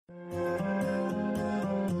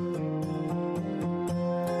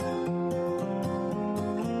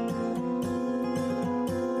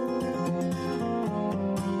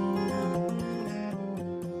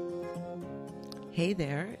Hey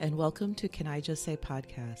there, and welcome to Can I Just Say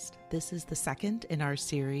podcast. This is the second in our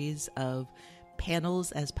series of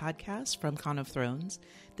panels as podcasts from Con of Thrones.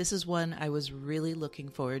 This is one I was really looking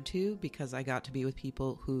forward to because I got to be with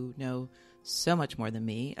people who know so much more than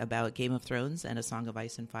me about Game of Thrones and A Song of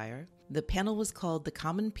Ice and Fire. The panel was called The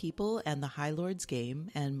Common People and the High Lord's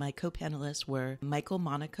Game, and my co-panelists were Michael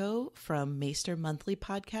Monaco from Maester Monthly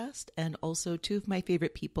podcast, and also two of my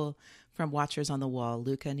favorite people from Watchers on the Wall,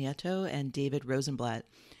 Luca Nieto and David Rosenblatt.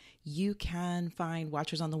 You can find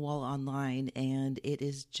Watchers on the Wall online, and it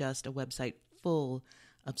is just a website full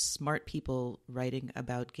of smart people writing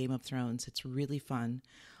about Game of Thrones. It's really fun.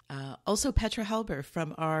 Also, Petra Halber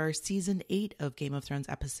from our Season 8 of Game of Thrones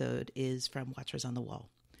episode is from Watchers on the Wall.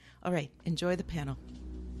 All right, enjoy the panel.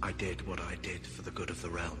 I did what I did for the good of the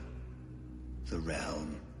realm. The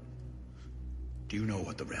realm? Do you know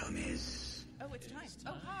what the realm is? Oh, it's time.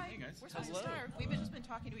 Oh, hi. Hey guys. We're supposed to start. We've just been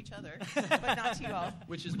talking to each other, but not to you all.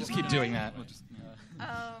 We'll just keep doing that.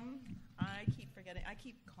 I keep forgetting. I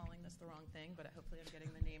keep calling this the wrong thing, but hopefully I'm getting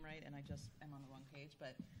the name right, and I just am on the wrong page.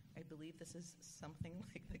 But I believe this is something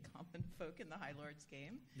like the Common Folk in the High Lord's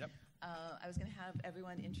Game. Yep. I was going to have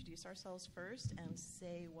everyone introduce ourselves first and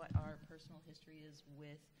say what our personal history is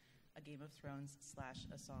with a Game of Thrones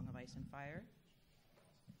 / A Song of Ice and Fire.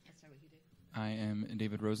 Let's start with you, Dave. I am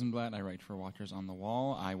David Rosenblatt. I write for Watchers on the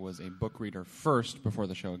Wall. I was a book reader first before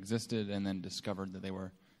the show existed, and then discovered that they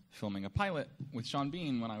were filming a pilot with Sean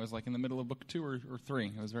Bean when I was like in the middle of book 2 or 3.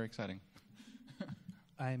 It was very exciting.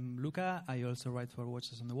 I'm Luca. I also write for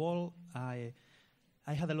Watchers on the Wall. I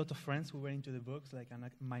had a lot of friends who were into the books. Like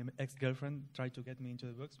my ex-girlfriend tried to get me into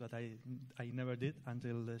the books, but I never did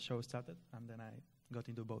until the show started, and then I got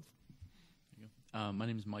into both. My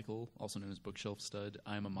name is Michael, also known as Bookshelf Stud.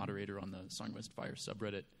 I'm a moderator on the Song of Ice and Fire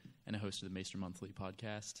subreddit and a host of the Maester Monthly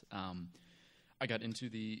podcast. I got into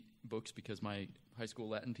the books because my high school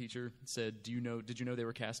Latin teacher said, did you know they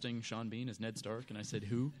were casting Sean Bean as Ned Stark? And I said,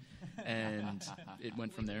 who? And it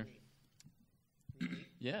went from there. Really?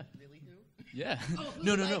 Yeah. Really who? Yeah. Oh,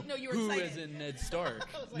 No. No, you were who excited. as in Ned Stark?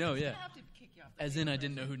 No, yeah. I have to kick you off the As in I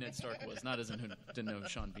didn't know who Ned Stark was, not as in who didn't know who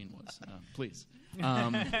Sean Bean was. Please.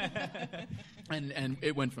 And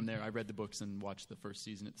it went from there. I read the books and watched the first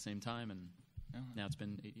season at the same time, and now it's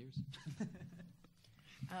been 8 years.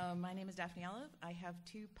 My name is Daphne Olive. I have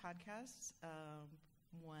 2 podcasts.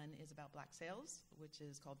 One is about black sails, which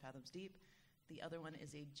is called Fathoms Deep. The other one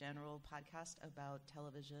is a general podcast about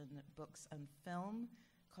television, books, and film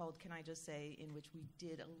called Can I Just Say, in which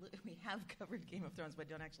we have covered Game of Thrones, but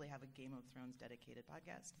don't actually have a Game of Thrones dedicated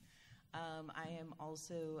podcast. I am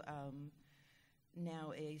also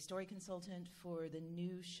now a story consultant for the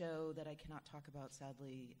new show that I cannot talk about,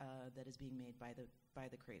 sadly, that is being made by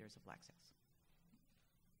the creators of Black Sails.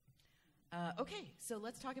 Okay, so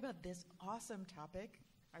let's talk about this awesome topic.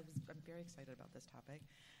 I'm very excited about this topic.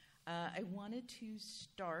 I wanted to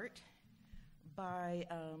start by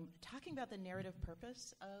talking about the narrative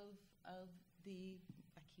purpose of the,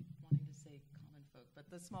 I keep wanting to say common folk, but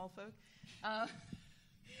the small folk. I'm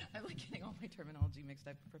like getting all my terminology mixed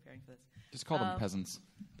up preparing for this. Just call them peasants.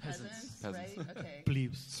 Peasants, right? Okay.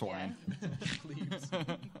 Plebes. Swine. Yeah. Please.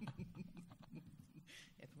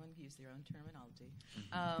 Everyone use their own terminology.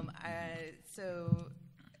 So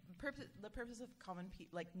the purpose of common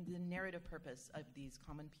people, like the narrative purpose of these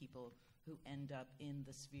common people who end up in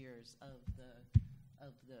the spheres of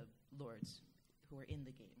the lords who are in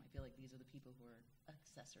the game. I feel like these are the people who are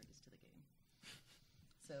accessories to the game.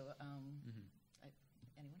 So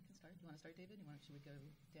anyone can start. You want to start, David? Should we go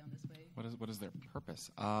down this way? What is their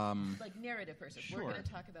purpose? Like narrative purpose. Sure. We're going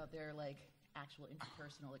to talk about their like actual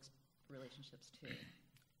interpersonal relationships too.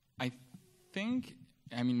 I think,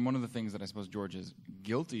 one of the things that I suppose George is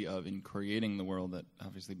guilty of in creating the world that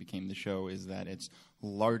obviously became the show is that it's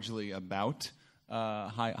largely about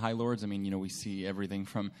High Lords. We see everything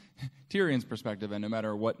from Tyrion's perspective, and no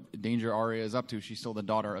matter what danger Arya is up to, she's still the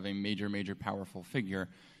daughter of a major, major powerful figure.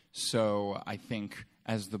 So I think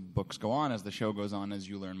as the books go on, as the show goes on, as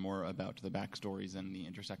you learn more about the backstories and the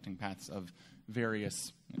intersecting paths of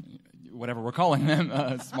various, whatever we're calling them,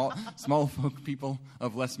 small folk people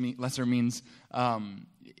of lesser means,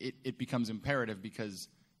 it becomes imperative because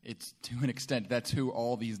it's, to an extent, that's who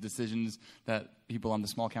all these decisions that people on the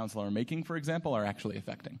small council are making, for example, are actually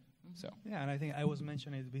affecting. So yeah, and I think I was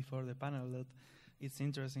mentioning it before the panel that it's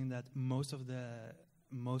interesting that most of the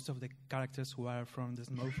characters who are from the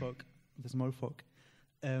small folk,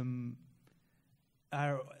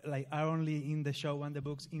 are only in the show and the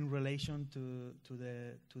books in relation to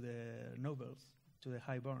the nobles, to the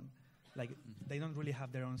highborn. Like they don't really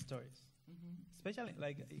have their own stories. Especially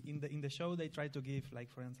like in the show, they try to give like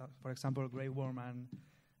for example, Grey Worm and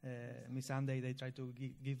Miss Sunday. They try to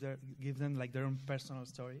give them like their own personal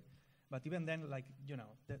story, but even then, like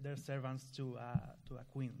they're servants to a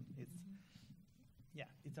queen.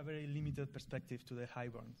 It's a very limited perspective to the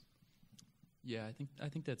Highborns. Yeah, I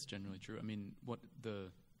think that's generally true. I mean, what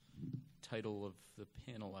the title of the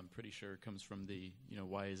panel, I'm pretty sure, comes from the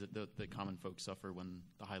why is it that the common folk suffer when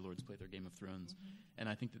the High Lords play their Game of Thrones, and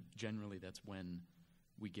I think that generally that's when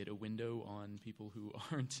we get a window on people who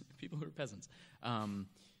are peasants.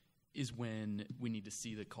 Is when we need to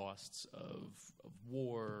see the costs of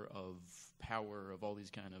war, of power, of all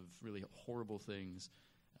these kind of really horrible things.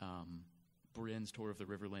 Brienne's Tour of the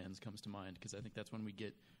Riverlands comes to mind because I think that's when we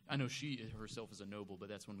get. I know she herself is a noble, but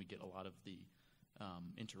that's when we get a lot of the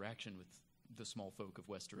interaction with the small folk of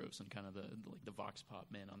Westeros and kind of the vox pop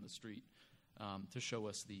man on the street to show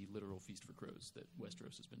us the literal feast for crows that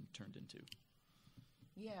Westeros has been turned into.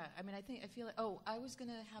 Yeah, I mean, I feel like. I was going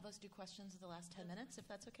to have us do questions in the last 10 minutes, if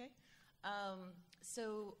that's okay.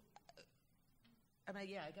 So, I mean,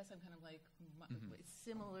 yeah, I guess I'm kind of like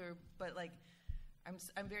similar, but like.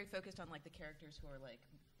 I'm very focused on like the characters who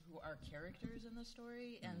are characters in the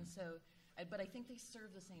story, and so, but I think they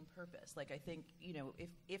serve the same purpose. Like I think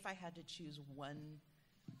if I had to choose one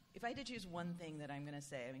thing that I'm going to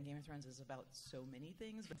say, I mean Game of Thrones is about so many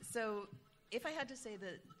things, but so if I had to say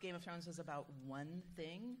that Game of Thrones is about one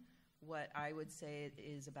thing, what I would say it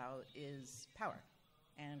is about is power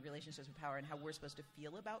and relationships with power and how we're supposed to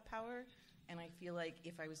feel about power. And I feel like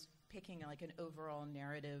if I was picking like an overall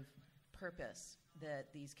narrative purpose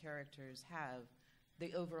that these characters have,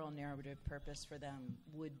 the overall narrative purpose for them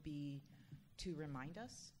would be to remind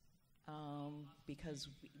us, because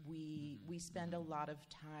we spend a lot of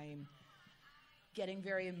time getting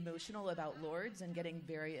very emotional about lords and getting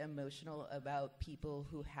very emotional about people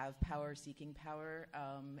who have power, seeking power,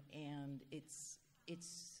 and it's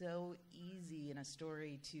so easy in a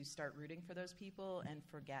story to start rooting for those people and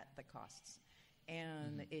forget the costs.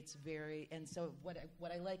 And so what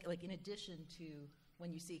I like in addition to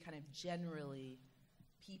when you see kind of generally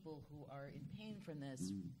people who are in pain from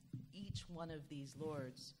this, each one of these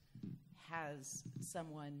lords has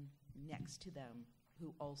someone next to them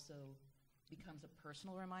who also becomes a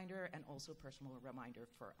personal reminder and also a personal reminder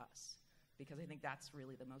for us. Because I think that's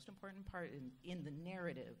really the most important part in the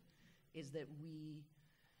narrative is that we,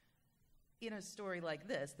 in a story like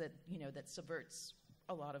this that subverts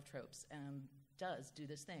a lot of tropes and does do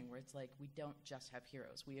this thing where it's like we don't just have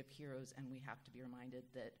heroes. We have heroes, and we have to be reminded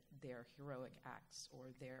that their heroic acts or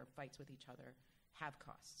their fights with each other have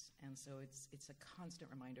costs. And so it's a constant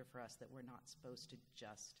reminder for us that we're not supposed to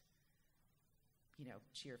just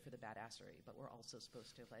cheer for the badassery, but we're also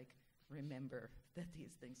supposed to remember that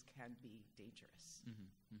these things can be dangerous.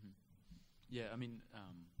 Yeah, I mean,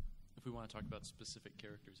 if we want to talk about specific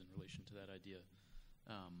characters in relation to that idea,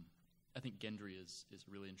 I think Gendry is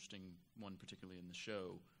a really interesting one, particularly in the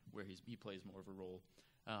show, where he plays more of a role.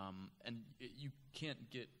 And you can't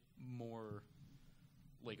get more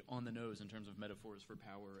on the nose in terms of metaphors for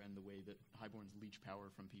power and the way that Highborns leech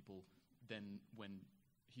power from people than when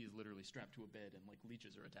he is literally strapped to a bed and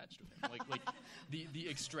leeches are attached to him. The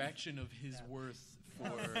extraction of his worth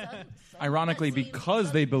for ironically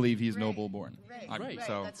because they believe he's noble born. Right.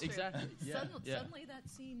 So that's true. Exactly. Suddenly that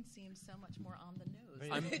scene seems so much more on the nose.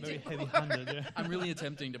 I'm very heavy-handed. Yeah. I'm really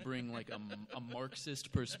attempting to bring a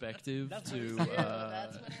Marxist perspective to. That's what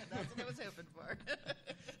I was hoping for.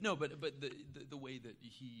 No, but the way that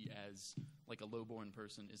he, as a lowborn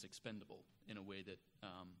person, is expendable in a way that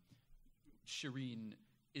Shireen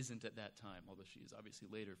isn't at that time, although she is obviously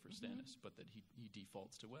later for Stannis, but that he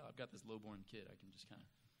defaults to, I've got this lowborn kid, I can just kind of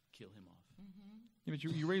kill him off. Yeah, but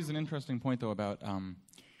you raised an interesting point, though, about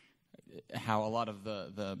how a lot of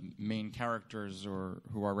the main characters or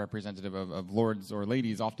who are representative of lords or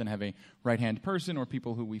ladies often have a right-hand person or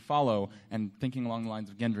people who we follow, and thinking along the lines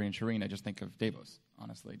of Gendry and Shireen, I just think of Davos,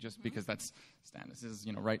 honestly, just because that's Stannis'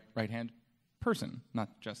 right-hand person,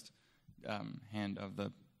 not just hand of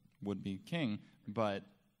the would-be king, but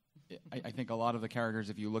I think a lot of the characters,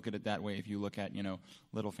 if you look at it that way, if you look at,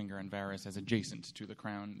 Littlefinger and Varys as adjacent to the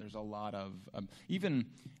crown, there's a lot of, even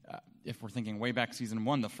if we're thinking way back season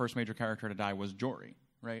 1, the first major character to die was Jory,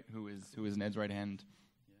 right? Who is Ned's right-hand,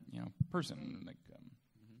 person.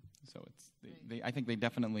 So I think they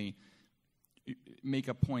definitely make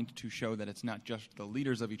a point to show that it's not just the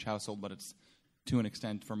leaders of each household, but it's, to an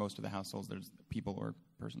extent, for most of the households, there's people or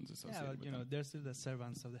persons associated with them. There's still the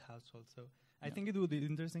servants of the household, so I think it would be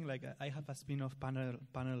interesting. I have a spin-off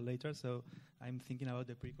panel later, so I'm thinking about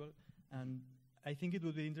the prequel, and I think it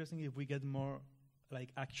would be interesting if we get more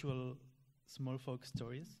actual Smallfolk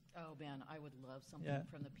stories. Oh man, I would love something Yeah.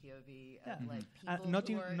 from the POV Yeah. of like people Not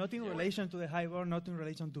who in are not in who are- relation to the highborn, not in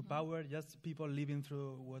relation to power, just people living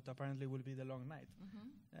through what apparently will be the long night.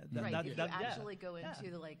 right. If you actually go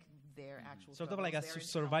into like their actual Sort of like a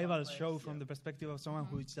struggles, their survival internal show conflicts. from the perspective of someone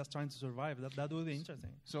who is just trying to survive. That would be interesting.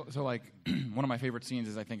 So like one of my favorite scenes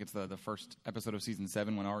is I think it's the first episode of season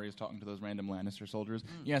 7 when Arya is talking to those random Lannister soldiers.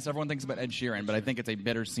 Yes, everyone thinks about Ed Sheeran, but I think it's a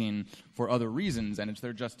better scene for other reasons, and it's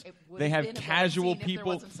they're just It would they have have been a casual better scene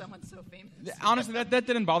people. If there wasn't someone so famous. Honestly, that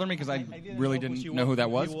didn't bother me because I really didn't know who that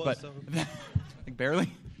was, he but so- like barely.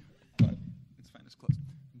 But it's fine, it's close.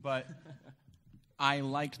 But I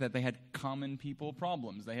liked that they had common people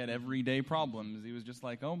problems. They had everyday problems. He was just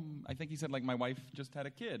like, oh, I think he said like my wife just had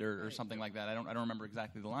a kid or something like that. I don't remember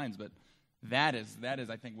exactly the lines, but that is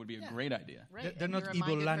I think would be a great idea. Right. They're and not you're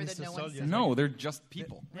evil reminded her that Lannister no one soldiers. sends- No, they're just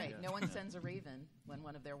people. Right. No one sends a raven when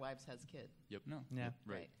one of their wives has kid. Yep. No. Yeah.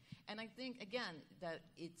 Right. And I think again that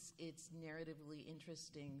it's narratively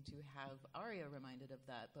interesting to have Arya reminded of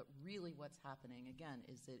that, but really what's happening again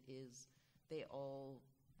is they all,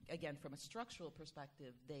 again from a structural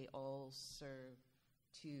perspective, they all serve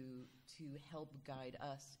to help guide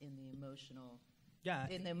us in the emotional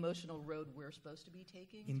road we're supposed to be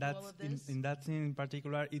taking In through that all of this. in that scene in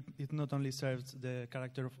particular, it not only serves the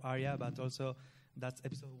character of Arya, but also that's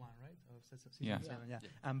episode 1, right? Of season Yeah. 7, yeah.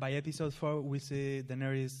 And by episode 4, we see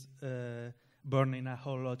Daenerys burning a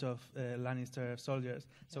whole lot of Lannister soldiers.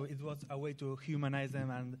 So it was a way to humanize them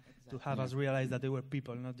and to have us realize that they were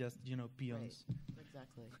people, not just peons. Right.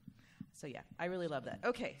 Exactly. So yeah, I really love that.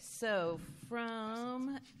 Okay, so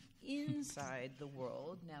from inside the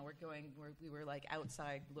world, now we were like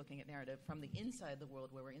outside looking at narrative. From the inside the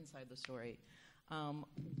world, where we're inside the story,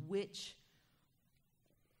 which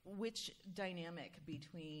dynamic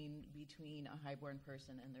between a highborn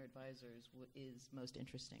person and their advisors is most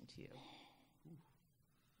interesting to you?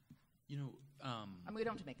 You know, I mean, we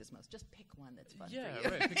don't have to make this most. Just pick one that's fun. yeah, for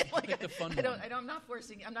you. right. Pick the fun one. I'm not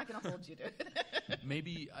forcing. I'm not going to hold you to it.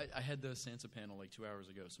 Maybe I had the Sansa panel like 2 hours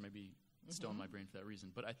ago, so maybe it's still in my brain for that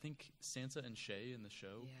reason. But I think Sansa and Shay in the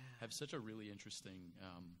show have such a really interesting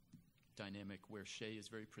dynamic where Shay is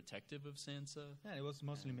very protective of Sansa. Yeah, it was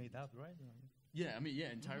mostly made up, right? Yeah, I mean,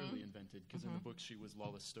 entirely invented, because in the books she was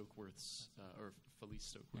Lawless Stokeworth's, or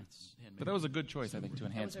Felice Stokeworth's handmaid. But that was a good choice, I think, to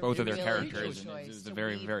enhance That was both a of their really good characters. And choice it was to a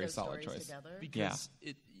very, weave very those solid stories choice. together. Because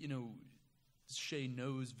Shay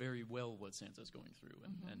knows very well what Sansa's going through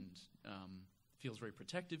and feels very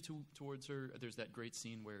protective towards her. There's that great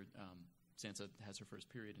scene where Sansa has her first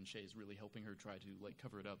period and Shay is really helping her try to like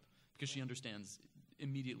cover it up because she understands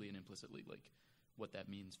immediately and implicitly like what that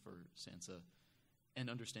means for Sansa and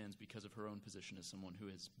understands because of her own position as someone who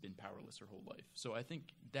has been powerless her whole life. So I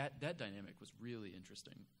think that dynamic was really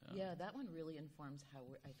interesting. Yeah, that one really informs how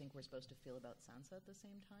I think we're supposed to feel about Sansa at the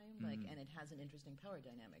same time. And it has an interesting power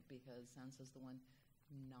dynamic because Sansa's the one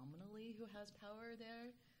nominally who has power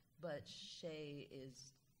there, but Shay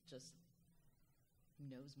is just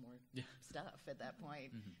knows more stuff at that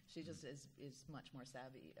point. She just is much more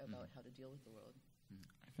savvy about how to deal with the world.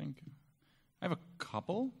 I think I have a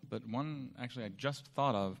couple, but one actually I just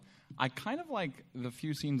thought of. I kind of like the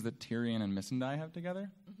few scenes that Tyrion and Missandei have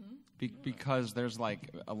together because there's like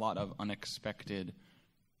a lot of unexpected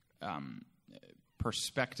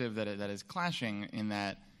perspective that is clashing in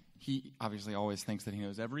that he obviously always thinks that he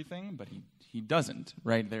knows everything, but he doesn't,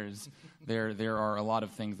 right? There are a lot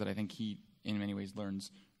of things that I think he in many ways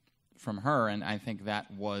learns from her, and I think that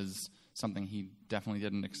was something he definitely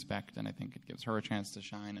didn't expect, and I think it gives her a chance to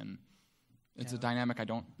shine. And it's a dynamic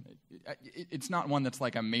it's not one that's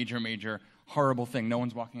like a major horrible thing. No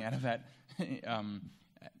one's walking out of that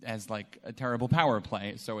as like a terrible power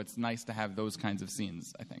play. So it's nice to have those kinds of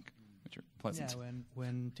scenes, I think, which are pleasant. Yeah,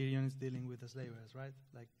 when Tyrion is dealing with the slavers, right?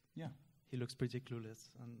 Like, he looks pretty clueless,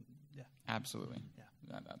 and Absolutely.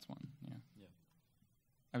 Yeah. That's one. Yeah.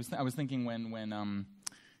 I was thinking when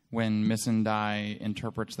Missandei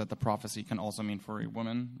interprets that the prophecy can also mean for a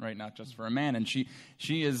woman, right, not just for a man, and she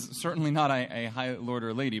is certainly not a high lord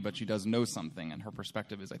or lady, but she does know something, and her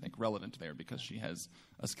perspective is, I think, relevant there because she has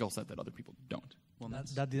a skill set that other people don't. Well,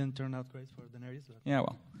 that didn't turn out great for Daenerys. But Yeah,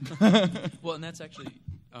 well. well, and that's actually.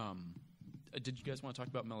 Did you guys want to talk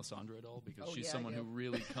about Melisandre at all? Because she's someone who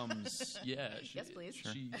really comes. Yes, please.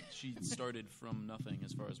 She started from nothing,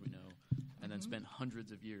 as far as we know, and then spent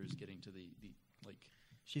hundreds of years getting to the like.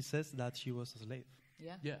 She says that she was a slave.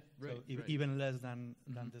 Yeah, right. So even less than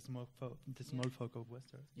the small folk of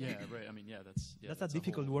Westeros. Yeah, right. I mean, that's a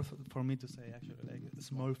difficult word for me to say, actually. Like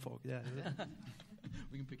small folk. Yeah.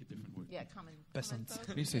 We can pick a different word. Yeah, common Peasants. folk.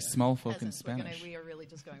 How do you say small folk in Peasants. Spanish? We are really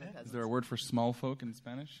just going with peasants. Is there a word for small folk in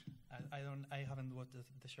Spanish? I haven't watched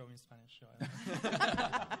the show in Spanish. So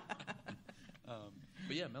I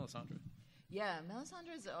But yeah, Melisandre. Yeah,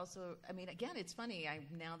 Melisandre is also. I mean, again, it's funny.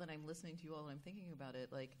 Now that I'm listening to you all and I'm thinking about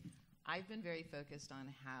it, like I've been very focused on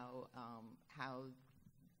how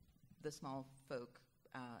the small folk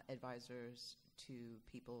advisors to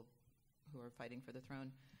people who are fighting for the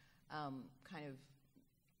throne kind of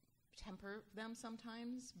temper them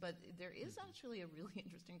sometimes, but there is actually a really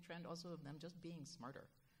interesting trend also of them just being smarter.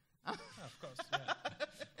 of course, yeah.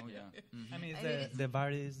 Oh yeah. I mean, I mean, the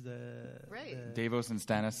Varys, Right. Davos and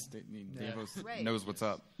Stannis. Davos Right. knows what's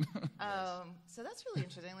up. So that's really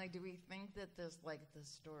interesting. Like, do we think that this, like, the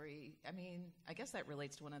story? I mean, I guess that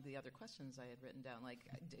relates to one of the other questions I had written down. Like,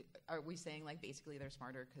 are we saying like basically they're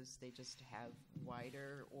smarter because they just have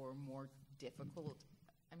wider or more difficult?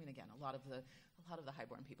 I mean, again, a lot of the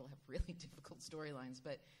highborn people have really difficult storylines,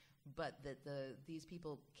 but that these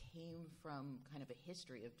people came from kind of a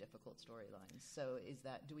history of difficult storylines. So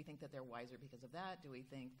do we think that they're wiser because of that? Do we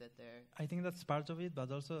think that they're... I think that's part of it,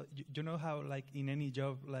 but also, you know how, like, in any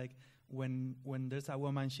job, like, when there's a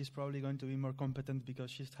woman, she's probably going to be more competent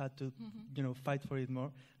because she's had to, fight for it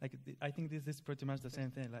more. Like, I think this is pretty much the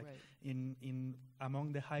same thing. Like, in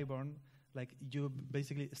among the highborn, like, you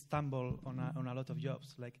basically stumble on a lot of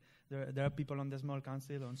jobs. Like, there are people on the small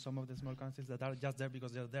council, on some of the small councils that are just there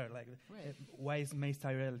because they're there. Like, why is Mace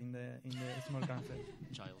Tyrell in the small council?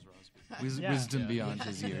 Giles Rosby. Wisdom beyond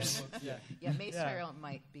his years. Yeah, Mace Tyrell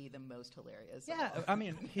might be the most hilarious. Yeah, I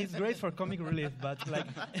mean, he's great for comic relief, but like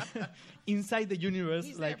inside the universe,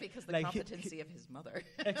 he's like there because the like competency of his mother.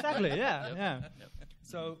 Exactly. Yeah, yeah. Yep.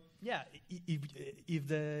 So yeah, if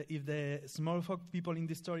the small folk people in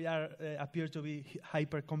this story appear to be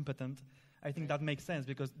hyper competent, I think that makes sense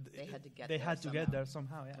because they had to get they there had to somehow. get there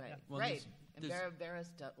somehow. Yeah. Right. Yeah. Well, right. And there's- Varys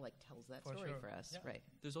tells that For story sure. for us. Yeah. Right.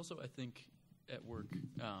 There's also, I think, at work.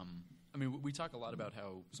 I mean, we talk a lot about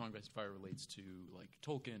how Song of Ice and Fire relates to like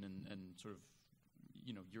Tolkien and sort of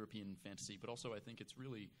European fantasy, but also I think it's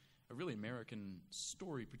really a really American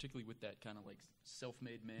story, particularly with that kind of like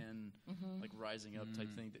self-made man, like rising up type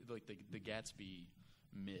thing, like the Gatsby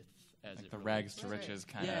myth, as Like it the relates rags to Right. riches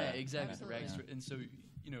kind of. Yeah, exactly. The Absolutely. rags to, and so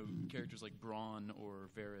characters like Bronn or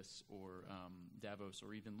Varys or Davos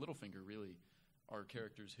or even Littlefinger really are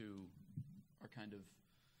characters who are kind of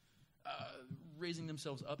raising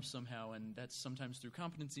themselves up somehow, and that's sometimes through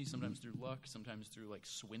competency, sometimes through luck, sometimes through like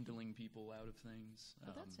swindling people out of things.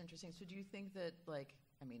 Well, that's interesting. So do you think that, like,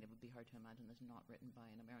 I mean, it would be hard to imagine this not written by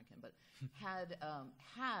an American, but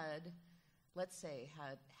let's say,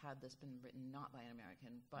 had this been written not by an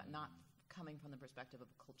American, but not coming from the perspective of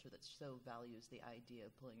a culture that so values the idea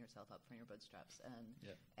of pulling yourself up from your bootstraps and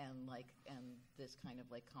this kind of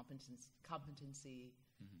like competency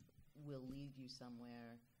will lead you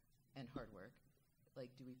somewhere, and hard work. Like,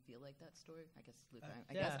 do we feel like that story? I guess, Luca.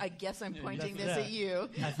 I guess I'm pointing this at you.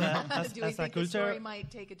 Do we think the story might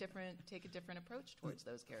take a different approach towards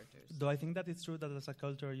those characters? Do I think that it's true that as a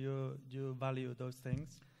culture you value those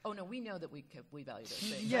things? Oh no, we know that we value those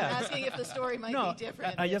things. Yeah. I'm asking if the story might be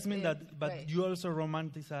different. I just mean that, but right. you also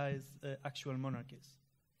romanticize actual monarchies.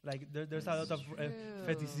 Like there's a lot of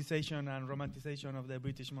fetishization and romanticization of the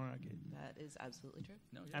British monarchy. That is absolutely true.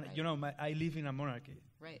 No, you're And right. I live in a monarchy,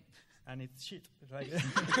 Right. and it's shit. Right?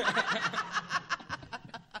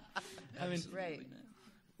 I mean, Right.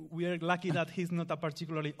 we are lucky that he's not a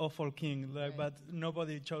particularly awful king, Right. but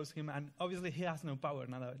nobody chose him, and obviously he has no power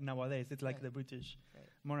nowadays. It's like Right. the British Right.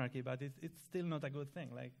 monarchy, but it's still not a good thing.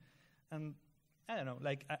 Like, and I don't know.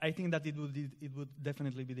 Like, I think that it would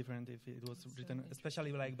definitely be different if it was That's so written,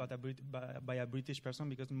 especially like by a British person,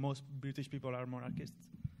 because most British people are monarchists,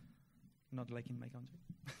 not like in my country.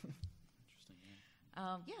 Interesting.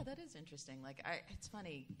 Yeah. Yeah, that is interesting. Like, it's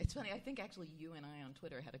funny. I think actually you and I on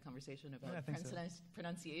Twitter had a conversation about I think so.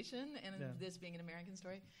 pronunciation and this being an American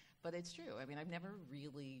story. But it's true. I mean, I've never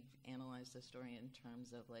really analyzed the story in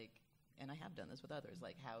terms of like, and I have done this with others,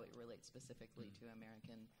 like how it relates specifically to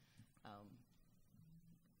American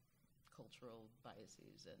cultural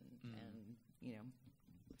biases and.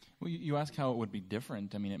 Well, you ask how it would be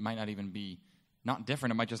different. I mean, it might not even be not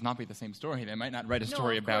different. It might just not be the same story. They might not write a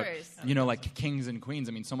story about course. like kings and queens.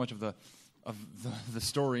 I mean, so much of the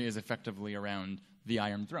story is effectively around the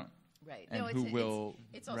Iron Throne. Right. And no,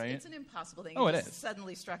 it's right? It's an impossible thing. Oh, it it just is.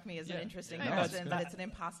 suddenly struck me as an interesting No, question, but but it's an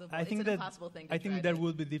impossible. I think it's an impossible thing. To I think try there to-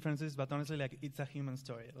 would be differences, but honestly, like it's a human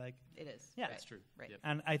story. Like, It is. Yeah. right. That's true. Right. Yep.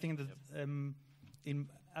 and I think that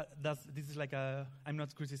this is like I'm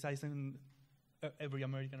not criticizing every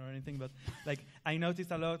American or anything, but like I noticed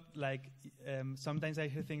a lot. Like sometimes I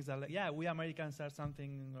hear things that like, we Americans are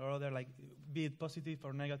something or other, like be it positive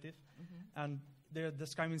or negative, and they're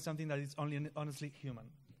describing something that is only honestly human.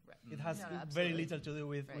 Right. It has No, very absolutely. little to do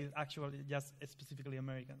with Right. actually just specifically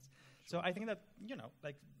Americans. So I think that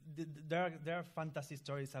like there are fantasy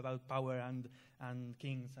stories about power and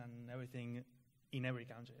kings and everything in every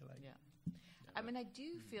country. Like Yeah. I mean, I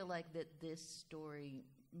do feel like that this story,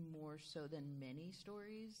 more so than many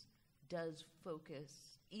stories, does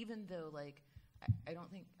focus, even though, like, I don't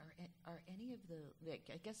think, are any of the, like,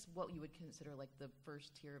 I guess what you would consider, like, the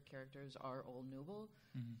first tier of characters are all noble.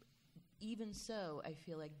 Mm-hmm. Even so, I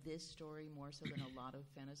feel like this story, more so than a lot of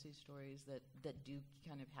fantasy stories that do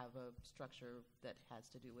kind of have a structure that has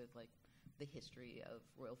to do with, like, the history of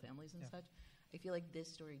royal families and such, I feel like this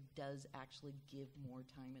story does actually give more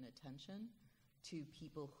time and attention to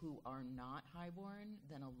people who are not highborn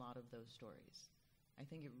than a lot of those stories. I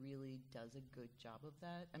think it really does a good job of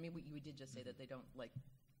that. I mean, we did just say that they don't, like,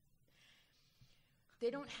 they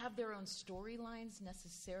don't have their own storylines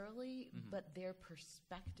necessarily, but their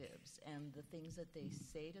perspectives and the things that they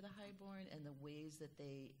say to the highborn and the ways that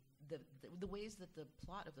the ways that the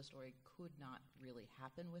plot of the story could not really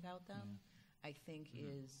happen without them, I think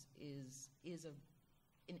is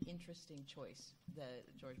an interesting choice that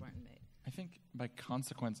George Martin made. I think by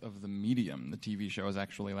consequence of the medium, the TV show is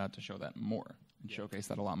actually allowed to show that more and showcase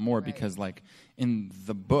that a lot more because, like, in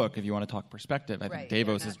the book, if you want to talk perspective, I think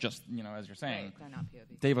Davos is just, as you're saying, they're not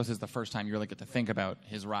POV. Davos is the first time you really get to think about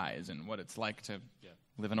his rise and what it's like to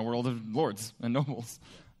live in a world of lords and nobles.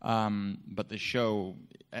 But the show,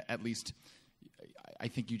 at least, I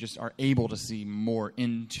think you just are able to see more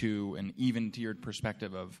into an even-tiered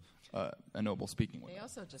perspective of a noble speaking with. They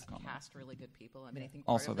also just cast really good people. I mean, I think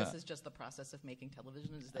Also part of this that. is just the process of making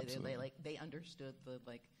television. Is they understood the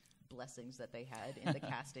blessings that they had in the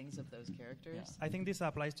castings of those characters. I think this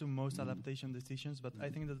applies to most adaptation decisions, but I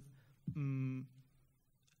think that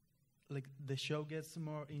like the show gets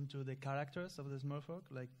more into the characters of the Smallfolk,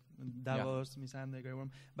 like Davos, Missandei, Grey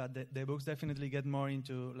Worm, but the books definitely get more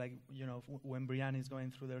into, like, when Brienne is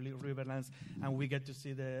going through the Riverlands and we get to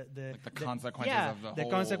see the consequences of the the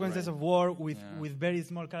whole, consequences right. of war with very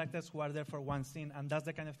small characters who are there for one scene, and that's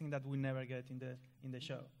the kind of thing that we never get in the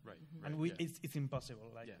show. Right. And it's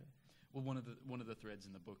impossible. Like, Well, one of the threads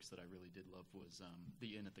in the books that I really did love was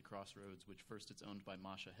the inn at the crossroads, which first it's owned by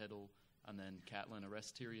Masha Heddle, and then Catelyn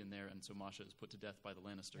arrests Tyrion there, and so Masha is put to death by the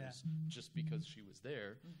Lannisters just because she was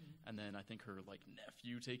there. And then I think her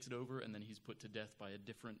nephew takes it over, and then he's put to death by a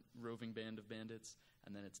different roving band of bandits,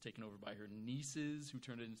 and then it's taken over by her nieces, who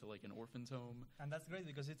turned it into like an orphan's home. And that's great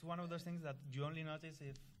because it's one of those things that you only notice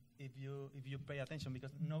if you pay attention,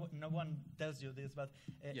 because no one tells you this, but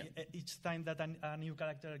each time that a new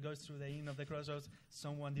character goes through the inn of the crossroads,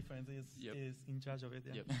 someone different is in charge of it.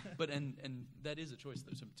 Yeah. But and that is a choice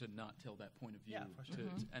though, to not tell that point of view. Yeah, for sure.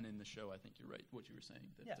 And in the show, I think you're right. What you were saying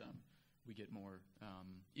that we get more,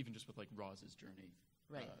 even just with like Roz's journey.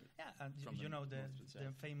 Right. And from the north to the the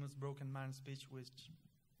south. famous broken man speech, which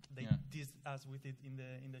they teased us with it in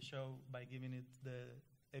the show by giving it the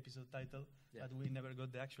episode title, but we never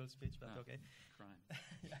got the actual speech, but okay.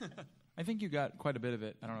 Crime. I think you got quite a bit of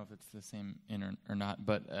it. I don't know if it's the same in or not,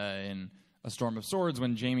 but in A Storm of Swords,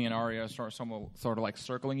 when Jaime and Arya start sort of like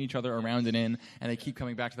circling each other around an inn, and they keep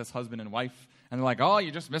coming back to this husband and wife, and they're like, "Oh,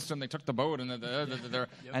 you just missed them. They took the boat," and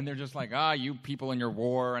and they're just like, "You people and your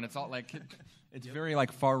war," and it's all like, it's very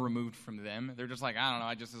like far removed from them. They're just like, "I don't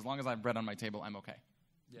know. As long as I have bread on my table, I'm okay."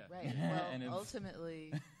 Yeah. Right. And Well,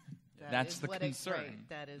 ultimately, That's is the what concern.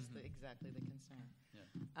 That is exactly the concern.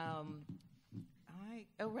 Yeah.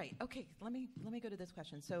 Right. Okay. Let me go to this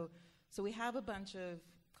question. So we have a bunch of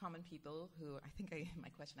common people who I think in my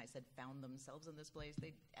question I said found themselves in this place.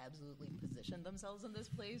 They absolutely positioned themselves in this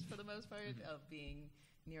place for the most part of being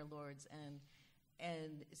near lords,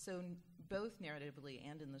 and so both narratively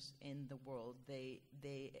and in the world they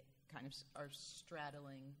kind of are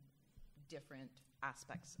straddling different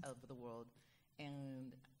aspects of the world.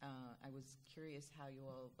 And I was curious how you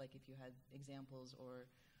all, like, if you had examples or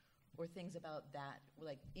things about that,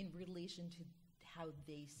 like in relation to how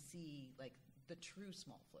they see like the true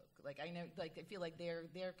small folk. Like I know, like I feel like they're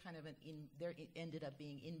kind of they're ended up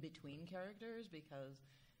being in between characters because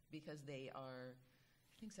they are.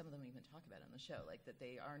 I think some of them even talk about it on the show, like that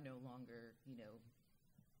they are no longer,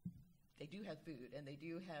 they do have food and they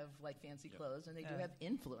do have like fancy clothes and they do have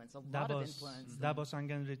influence, a lot of influence. Davos and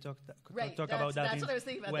Gendry talk Right, about that. That's what I was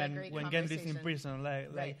thinking about. When that great when Gendry's in conversation. prison,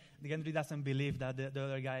 like Gendry doesn't believe that the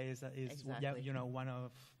other guy is Exactly.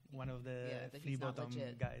 one of the that flea he's not bottom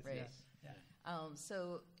legit, guys. right. Yeah.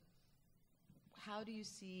 So how do you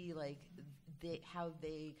see like how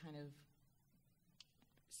they kind of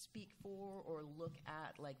speak for or look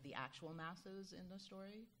at like the actual masses in the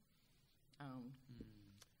story?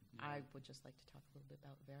 I would just like to talk a little bit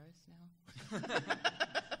about Varys now.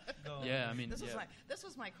 Yeah, I mean, this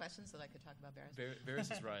was my question, so that I could talk about Varys.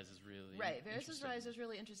 Varys' rise is really right. Varys' rise is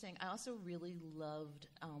really interesting. I also really loved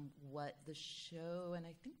what the show, and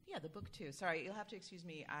I think the book too. Sorry, you'll have to excuse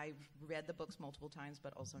me. I've read the books multiple times,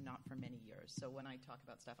 but also not for many years. So when I talk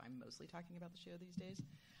about stuff, I'm mostly talking about the show these days.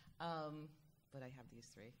 But I have these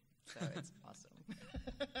three, so it's awesome.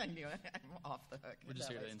 I knew I'm off the hook. We're just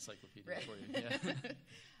here to encyclopedia right. for you. Yeah.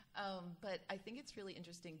 But I think it's really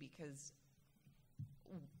interesting because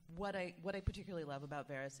what I particularly love about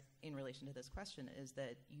Varys in relation to this question is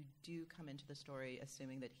that you do come into the story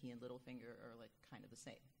assuming that he and Littlefinger are like kind of the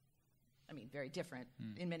same. I mean, very different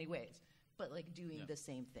in many ways, but like doing the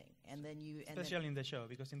same thing. And then especially in the show,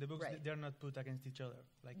 because in the books they're not put against each other.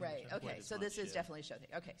 Like right. Okay. So this is definitely a show thing.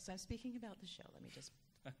 Okay. So I'm speaking about the show. Let me just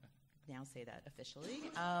now say that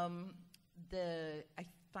officially. I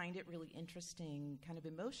find it really interesting, kind of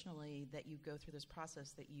emotionally, that you go through this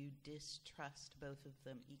process that you distrust both of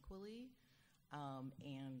them equally,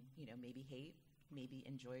 and maybe hate, maybe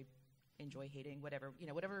enjoy hating,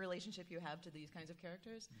 whatever relationship you have to these kinds of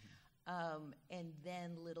characters, and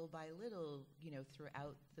then little by little,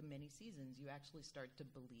 throughout the many seasons, you actually start to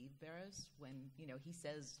believe Varys when he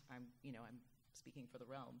says, "I'm speaking for the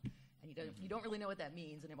realm." And you don't really know what that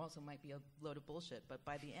means, and it also might be a load of bullshit. But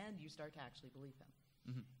by the end, you start to actually believe him.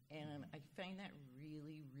 And I find that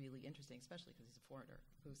really, really interesting, especially because he's a foreigner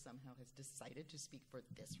who somehow has decided to speak for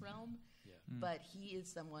this realm. Yeah. But he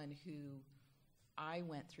is someone who I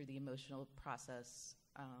went through the emotional process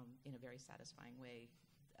in a very satisfying way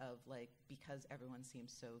of, like, because everyone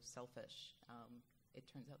seems so selfish, it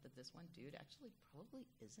turns out that this one dude actually probably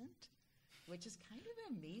isn't. Which is kind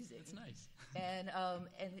of amazing. It's nice. And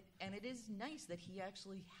it is nice that he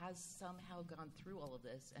actually has somehow gone through all of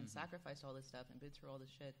this and sacrificed all this stuff and been through all this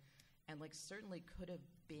shit, and like certainly could have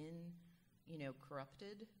been,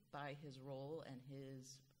 corrupted by his role and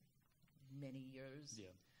his many years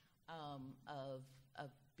of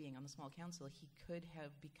being on the small council. He could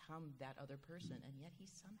have become that other person, and yet he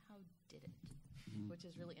somehow didn't, which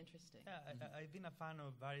is really interesting. Yeah, I've been a fan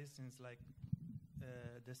of Varys since like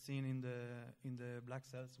the scene in the Black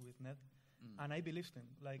Cells with Ned, and I believed him.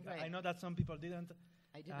 Like I know that some people didn't.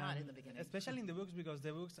 I did not in the beginning, especially in the books, because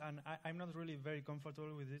the books, and I'm not really very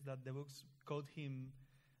comfortable with this, that the books code him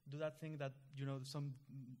do that thing that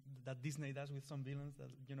that Disney does with some villains, that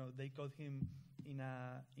they code him in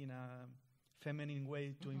a feminine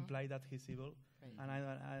way to imply that he's evil, and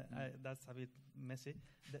I that's a bit messy.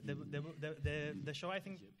 The show, I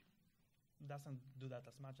think, doesn't do that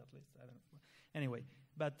as much, at least. I don't know. Anyway,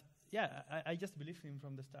 but yeah, I just believe him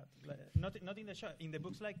from the start. Like, not in the show. In the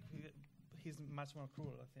books, like, he's much more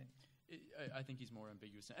cruel, I think. I think he's more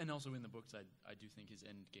ambiguous, and also in the books, I do think his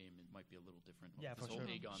end game might be a little different. Yeah, this for whole sure.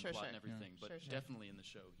 Aegon plot and everything, but definitely in the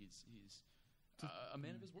show, he's a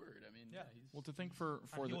man of his word. I mean, well, to think for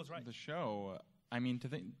the show, I mean, to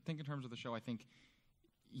think in terms of the show, I think,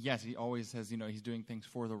 yes, he always says, he's doing things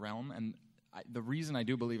for the realm, and the reason I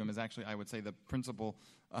do believe him is actually, I would say, the principal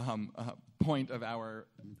point of our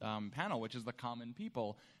panel, which is the common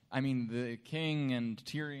people. I mean, the king and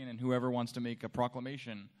Tyrion and whoever wants to make a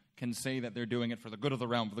proclamation can say that they're doing it for the good of the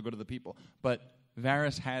realm, for the good of the people. But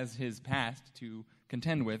Varys has his past to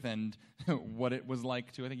contend with, and what it was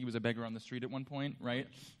like to, I think he was a beggar on the street at one point, right?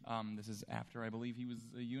 This is after, I believe, he was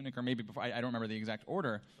a eunuch, or maybe before. I don't remember the exact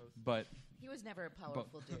order, but... He was never a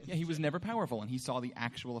powerful dude. Yeah, he was never powerful, and he saw the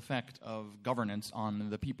actual effect of governance on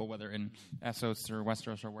the people, whether in Essos or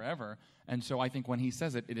Westeros or wherever. And so I think when he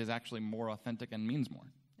says it, it is actually more authentic and means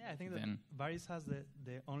more. Yeah, I think that Varys has the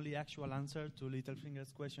only actual answer to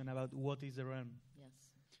Littlefinger's question about what is the realm. Yes.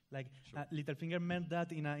 Like, Littlefinger meant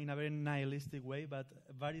that in a very nihilistic way, but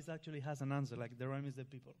Varys actually has an answer, like, the realm is the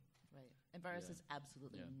people. Right. And Varys is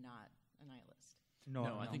absolutely not a nihilist.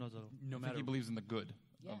 No, I think not at all. No matter, he believes in the good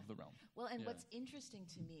of the realm. Well, and what's interesting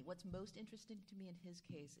to me, what's most interesting to me in his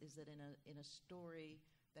case is that in a story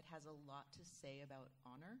that has a lot to say about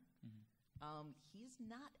honor, he's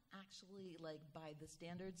not actually, like, by the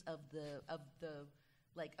standards of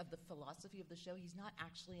the philosophy of the show, he's not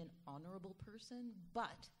actually an honorable person,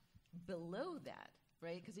 but below that,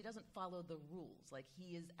 right? Because he doesn't follow the rules. Like,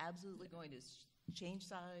 he is absolutely going to change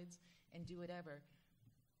sides and do whatever.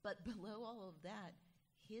 But below all of that,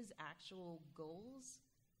 his actual goals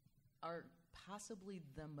are possibly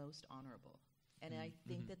the most honorable. And I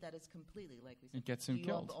think that is completely, like we said, it gets him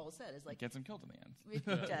killed. All said is like, it gets him killed in the end.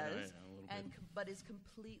 It does, but is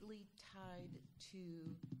completely tied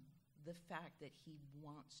to the fact that he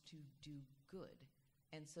wants to do good,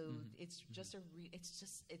 and so it's just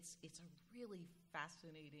it's a really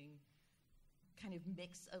fascinating kind of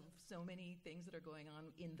mix of so many things that are going on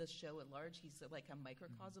in the show at large. He's like a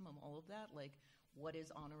microcosm of all of that. Like, what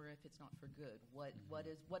is honor if it's not for good? What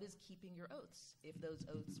is keeping your oaths if those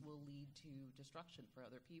oaths will lead to destruction for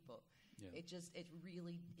other people? Yeah.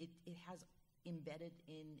 It has embedded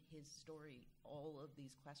in his story all of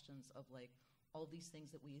these questions of like all these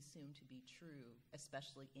things that we assume to be true,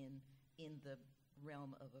 especially in the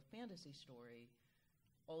realm of a fantasy story.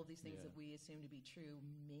 All of these things that we assume to be true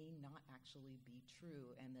may not actually be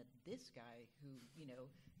true, and that this guy who, you know,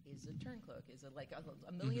 is a turncloak, is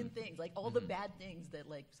a million things, like all the bad things that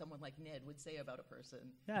like someone like Ned would say about a person.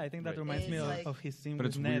 Yeah, I think that Right. reminds me It's of his scene But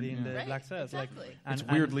with it's Ned weird, in yeah. the Right, Black Cells. exactly. Like, It's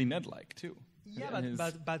weirdly Ned-like too. Yeah, And his-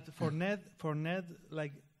 but for Ned,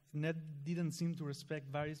 like Ned didn't seem to respect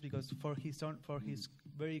Varys because for his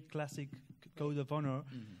very classic code of honor,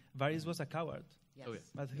 Varys was a coward. Yes. Oh, yeah.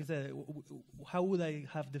 But he said, "How would I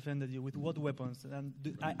have defended you? With what weapons? And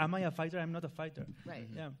am I a fighter? I'm not a fighter." Right.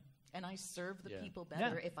 Yeah. And I serve the Yeah. people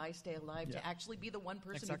better Yeah. if I stay alive to Yeah. actually be the one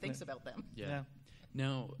person Exactly. who thinks about them. Yeah. Yeah.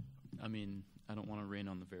 Now, I mean, I don't want to rain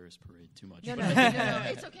on the Varys parade too much. No, but-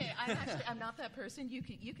 it's okay. I'm not that person.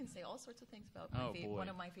 You can say all sorts of things about Oh, boy. one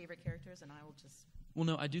of my favorite characters, and I will just. Well,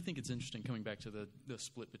 no, I do think it's interesting coming back to the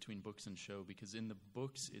split between books and show, because in the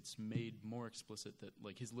books it's made more explicit that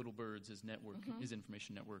like his little birds, his network, his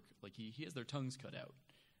information network, like he has their tongues cut out,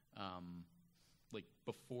 like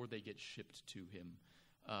before they get shipped to him.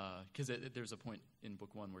 Because there's a point in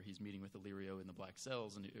book 1 where he's meeting with Illyrio in the Black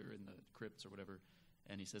Cells or in the crypts or whatever,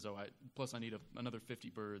 and he says, plus I need another 50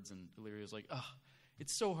 birds, and Illyrio's like,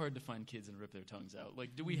 it's so hard to find kids and rip their tongues out.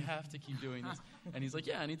 Like, do we have to keep doing this? And he's like,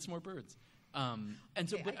 yeah, I need some more birds. And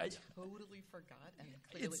so, Okay, but I totally forgot and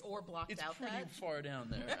clearly or blocked it's out pretty that. far down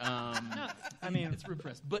there. I mean, it's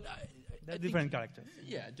repressed, but they're I think- different characters.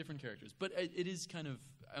 Yeah, different characters, but it is kind of,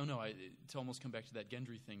 I don't know. To almost come back to that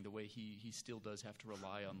Gendry thing, the way he still does have to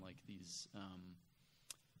rely on like these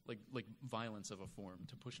like violence of a form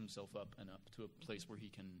to push himself up and up to a place where he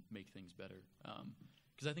can make things better.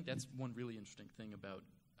 Because I think that's one really interesting thing about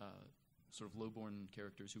sort of lowborn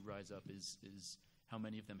characters who rise up is how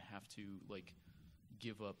many of them have to like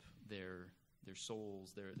give up their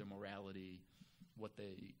souls, their morality, what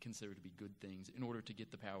they consider to be good things, in order to get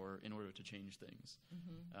the power, in order to change things.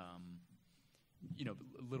 You know,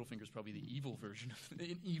 Littlefinger's probably the evil version of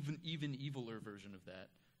an even eviler version of that,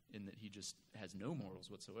 in that he just has no morals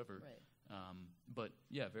whatsoever. Right. But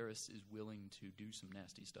yeah, Varys is willing to do some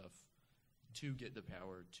nasty stuff to get the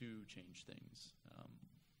power to change things,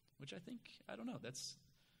 which I think, I don't know,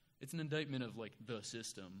 it's an indictment of like the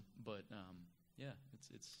system, but yeah,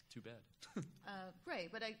 it's too bad. Right,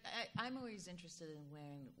 but I'm always interested in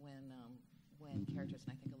when characters,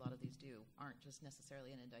 and I think a lot of these do, aren't just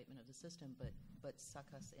necessarily an indictment of the system, but suck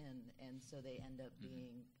us in, and so they end up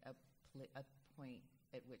being a point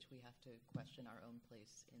at which we have to question our own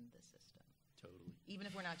place in the system. Totally. Even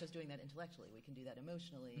if we're not just doing that intellectually, we can do that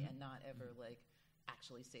emotionally and not ever like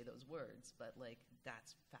actually say those words. But like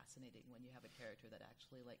that's fascinating when you have a character that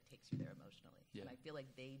actually like takes you there emotionally. Yeah. And I feel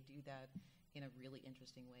like they do that in a really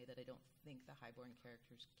interesting way that I don't think the highborn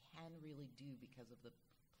characters can really do because of the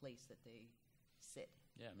place that they sit.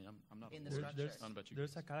 Yeah, I mean, I'm not In the aware. structure. I don't know about you.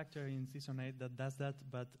 There's a character in season 8 that does that,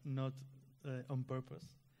 but not on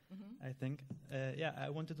purpose. I think. Yeah, I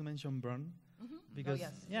wanted to mention Bronn because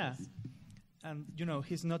yes, yeah, yes. and you know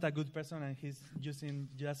he's not a good person, and he's using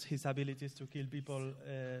just his abilities to kill people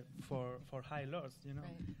for high lords, you know.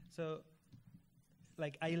 Right. So,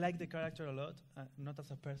 like, I like the character a lot, not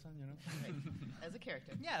as a person, you know. Right. As a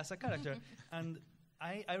character. Yeah, as a character. And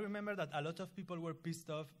I remember that a lot of people were pissed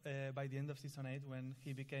off by the end of season 8 when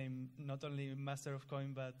he became not only Master of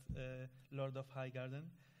Coin but Lord of Highgarden.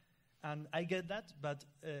 And I get that, but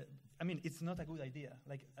I mean, it's not a good idea.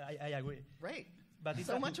 Like, I agree. Right. But it's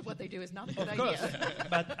So much of what they do is not a good of course. idea.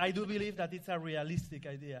 But I do believe that it's a realistic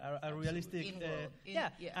idea, a realistic. In-world. Yeah,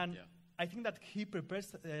 Yeah. and Yeah. I think that he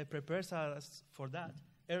prepares us for that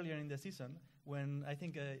earlier in the season when I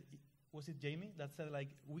think was it Jaime that said like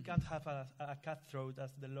we can't have a cutthroat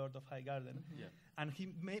as the Lord of Highgarden, Yeah. and he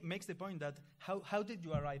makes the point that how did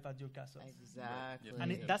you arrive at your castle? Exactly. Yeah.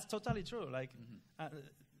 And that's totally true. Like.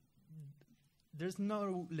 There's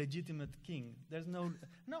no legitimate king. There's no.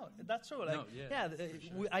 That's true. Like, No, yeah,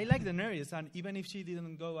 sure. I like Daenerys, and even if she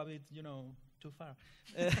didn't go a bit, too far,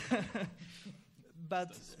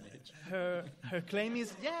 but her claim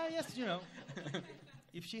is, yes,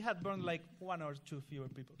 if she had burned like 1 or 2 fewer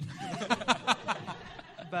people,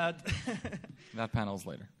 but That panel's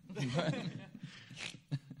later.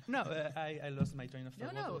 no, I lost my train of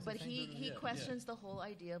thought. What No, was I but saying? he questions the whole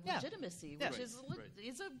idea of Yeah. legitimacy, Yeah. which Right.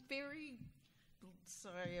 is a very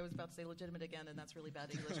sorry, I was about to say legitimate again, and that's really bad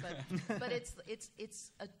English. But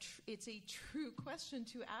it's a true question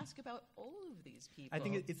to ask about all of these people. I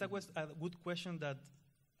think it's a good question that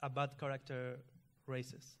a bad character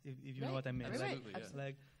raises, if you know what I mean. Absolutely, right. yeah.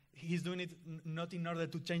 Like he's doing it not in order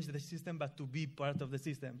to change the system, but to be part of the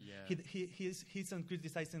system. Yeah. He's not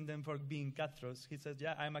criticizing them for being cutthroats. He says,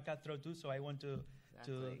 "Yeah, I'm a cutthroat too, so I want to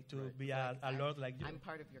be a lord like you." I'm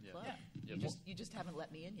part of your club. Yeah. You just haven't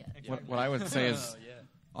let me in yet. What I would say is,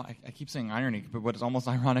 I keep saying irony, but what's almost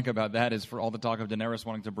ironic about that is for all the talk of Daenerys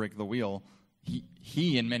wanting to break the wheel,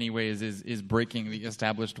 he in many ways is breaking the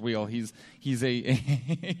established wheel. He's a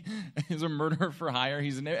he's a murderer for hire.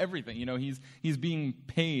 He's in everything. You know, he's being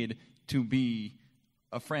paid to be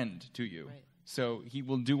a friend to you. Right. So he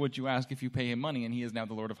will do what you ask if you pay him money, and he is now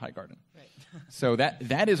the Lord of Highgarden. Right. So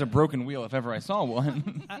that is a broken wheel if ever I saw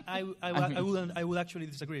one. I would actually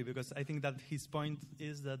disagree, because I think that his point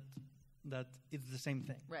is that it's the same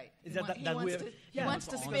thing. Right. Is He wants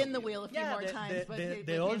to spin the wheel a few more times. But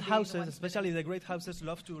the old houses, especially the great houses,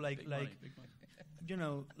 love to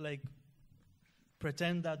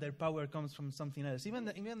pretend that their power comes from something else. Even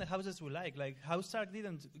the houses we like House Stark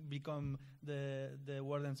didn't become the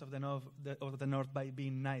wardens of the north by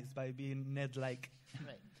being nice, by being Ned-like.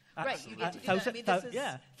 Right. Right. You get to do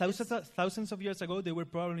that. I mean, thousands of years ago, they were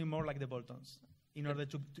probably more like the Boltons. In order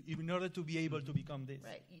to be able to become this.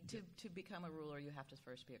 Right. To become a ruler, you have to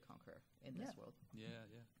first be a conqueror in this world. Yeah.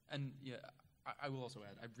 And I will also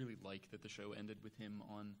add, I really like that the show ended with him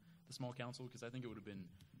on the small council, because I think it would have been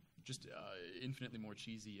just infinitely more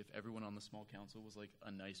cheesy if everyone on the small council was like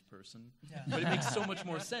a nice person. Yeah. But it makes so much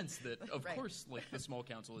more sense that, of course, like the small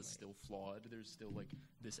council is still flawed. There's still like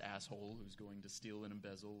this asshole who's going to steal and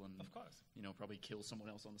embezzle and, of course, probably kill someone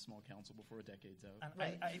else on the small council before a decade's out.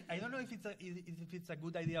 And I don't know if it's a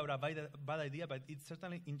good idea or a bad idea, but it's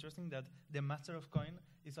certainly interesting that the Master of Coin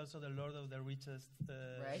is also the lord of the richest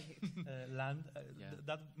land.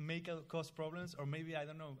 That may cause problems, or maybe I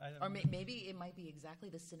don't know. Maybe it might be exactly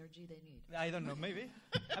the synergy they need. I don't know. Maybe.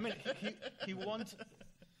 I mean, he won't.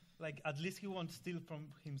 Like, at least he won't steal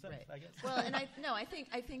from himself. Right. I guess. Well, and I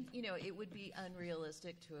think it would be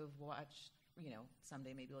unrealistic to have watched.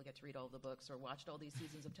 Someday maybe we'll get to read all the books or watched all these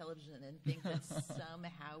seasons of television and think that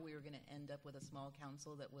somehow we were going to end up with a small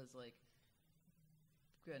council that was like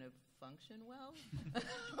going to function well.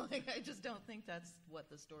 I just don't think that's what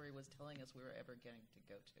the story was telling us we were ever going to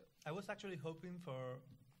go to. I was actually hoping for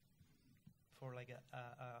like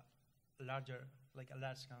a large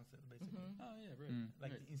council, basically. Oh yeah,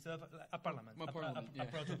 right. Instead of a parliament, a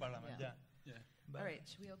proto-parliament. Yeah. All right,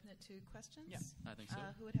 should we open it to questions? Yeah, I think so.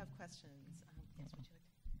 Who would have questions? Yes, would you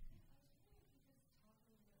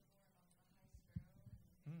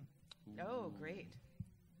like? Oh, great.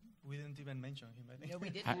 We didn't even mention him, I think. No, we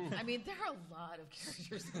didn't. I mean, there are a lot of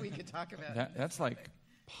characters that we could talk about. That's like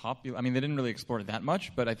popular. I mean, they didn't really explore it that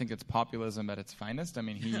much, but I think it's populism at its finest. I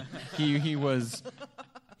mean, he was.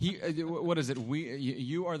 What is it?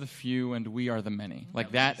 You are the few and we are the many.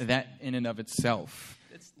 Like that in and of itself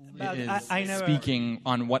is speaking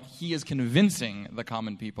on what he is convincing the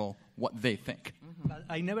common people what they think. Mm-hmm.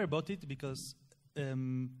 I never bought it because,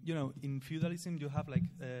 in feudalism you have like,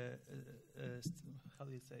 how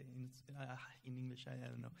do you say in English? I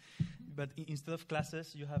don't know. But instead of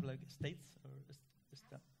classes, you have like states or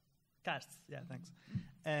castes. Yeah, thanks.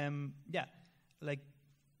 Like.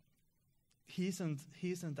 He isn't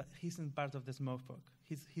part of the Smallfolk.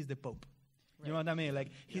 He's the Pope. Right. You know what I mean?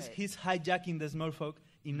 Like he's hijacking the Smallfolk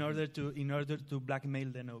in order to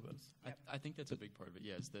blackmail the nobles. I think that's a big part of it.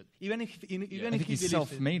 Yes, that even if he's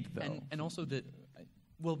self-made though, and also that.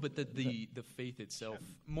 Well, but the faith itself,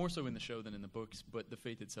 more so in the show than in the books, but the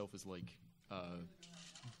faith itself is like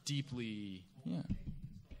deeply. Yeah.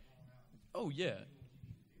 Oh yeah.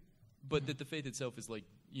 But that the faith itself is like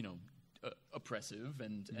oppressive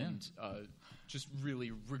and just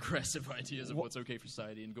really regressive ideas of what's okay for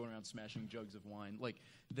society and going around smashing jugs of wine. Like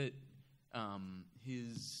that,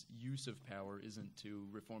 his use of power isn't to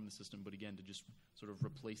reform the system, but again to just sort of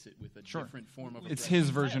replace it with a different form of. It's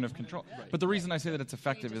his version of control. Right. But the reason I say that it's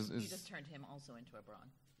effective is you just turned him also into a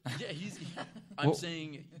Braun. Yeah, I'm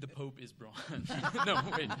saying the Pope is Braun. No,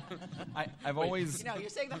 wait. I've always. No, you're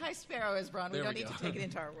saying the High Sparrow is Braun. We don't need to take it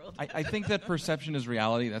into our world. I think that perception is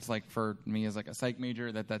reality. That's like for me as like a psych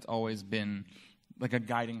major. That's always been like a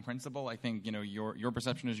guiding principle. I think your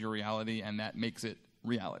perception is your reality, and that makes it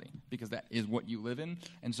reality because that is what you live in.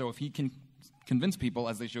 And so if he can convince people,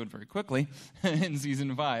 as they showed very quickly in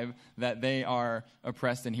season 5, that they are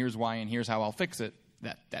oppressed, and here's why, and here's how I'll fix it.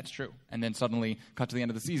 That's true. And then suddenly, cut to the end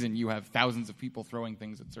of the season, you have thousands of people throwing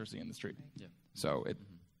things at Cersei in the street. Yeah. So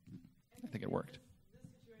I think it worked. This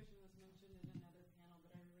situation was mentioned in another panel,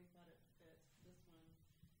 but I really thought it fit this one.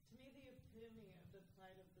 To me, the epitome of the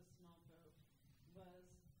plight of the small folk was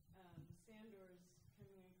Sandor's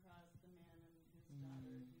coming across the man and his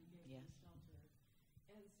daughter who gave yes. him shelter,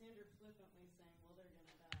 and Sandor flippantly saying, well, they're going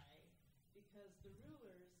to die, because the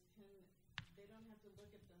rulers they don't have to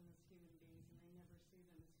look at them as human beings, and they never see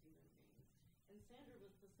them as human beings. And Sandor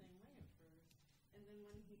was the same way at first, and then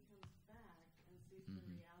when he comes back and sees the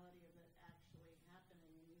reality of it actually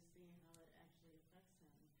happening, and you see how it actually affects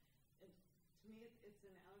him, to me it's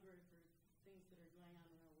an allegory for things that are going on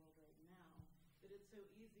in our world right now, that it's so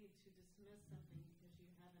easy to dismiss something because you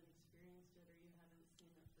haven't experienced it or you haven't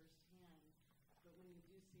seen it firsthand, but when you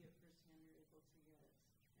do see it firsthand, you're able to get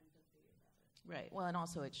empathy about it. Right. Well, and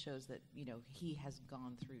also it shows that, he has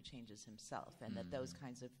gone through changes himself, and that those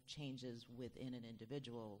kinds of changes within an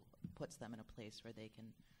individual puts them in a place where they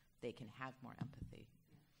can have more empathy.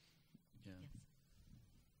 Yeah. Yes.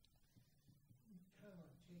 Kind of a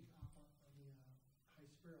take on the High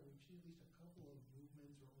Sparrow. We've seen at least a couple of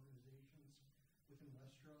movements or organizations within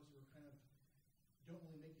Westeros that were kind of don't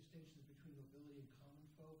really make distinctions between nobility and common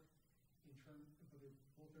folk in terms, but they're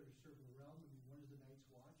both there to serve the realm. I mean, one is the Night's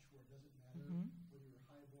Watch, where it doesn't matter whether you're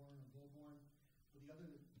highborn or lowborn. But the other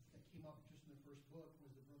that came up just in the first book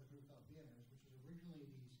was the Brotherhood Without Banners, which was originally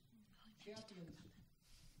these champions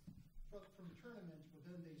from the tournament, but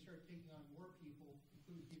then they started taking on more people,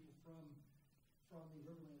 including people from the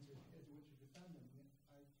Riverlands as a way to defend them.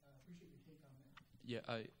 I appreciate your take on that. Yeah,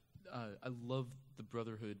 I love the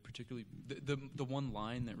Brotherhood, particularly the one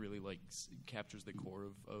line that really captures the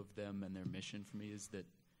core of them and their mission for me is that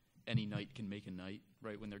any knight can make a knight,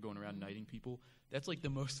 right? When they're going around knighting people, that's like the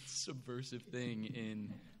most subversive thing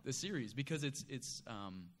in the series, because it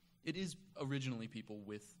is originally people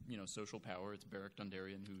with social power. It's Beric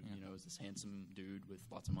Dondarrion, who is this handsome dude with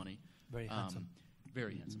lots of money, Very handsome.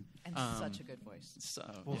 Very handsome, And such a good voice. So,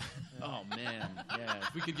 oh man, yeah.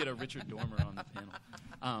 If we could get a Richard Dormer on the panel.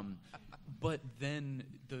 But then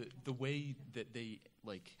the way that they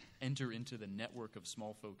enter into the network of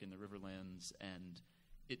small folk in the Riverlands, and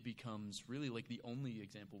it becomes really the only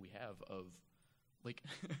example we have of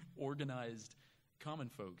organized common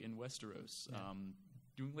folk in Westeros.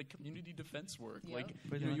 Doing community defense work. Yep.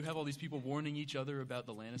 You have all these people warning each other about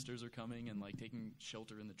the Lannisters are coming and taking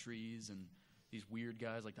shelter in the trees, and these weird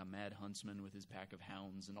guys like the Mad Huntsman with his pack of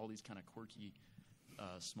hounds, and all these kind of quirky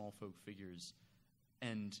small folk figures,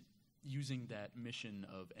 and using that mission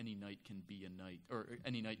of any knight can be a knight, or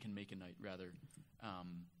any knight can make a knight rather,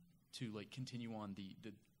 to continue on the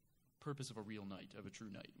purpose of a real knight, of a true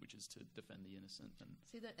knight, which is to defend the innocent and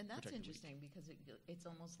See that, and that's protect the interesting because it's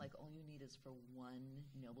almost like all you need is for one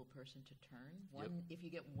noble person to turn. Yep. If you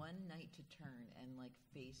get one knight to turn and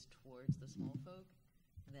face towards the small folk,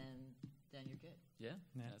 then you're good. yeah,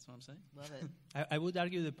 Yeah. that's what I'm saying. Love it. I would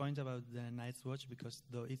argue the point about the Night's Watch, because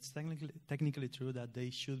though it's technically true that they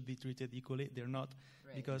should be treated equally, they're not.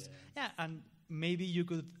 Right. Because and maybe you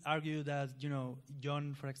could argue that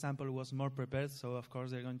Jon, for example, was more prepared, so of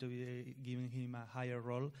course they're going to be giving him a higher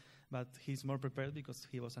role, but he's more prepared because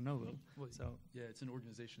he was a noble. So Yeah, it's an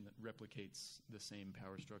organization that replicates the same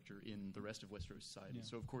power structure in the rest of Westeros society. Yeah.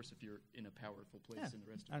 So, of course, if you're in a powerful place Yeah, in the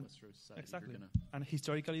rest of and Westeros society, exactly, you're going to... and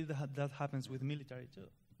historically that happens with military too,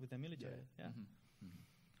 with the military. Yeah.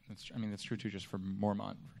 That's true too. Just for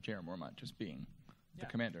Mormont, for Jair Mormont, just being the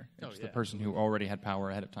commander, Oh, just yeah, the person who already had power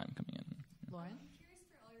ahead of time coming in. Lauren? I'm curious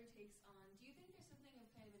for all your takes on, do you think there's something of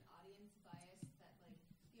kind of an audience bias that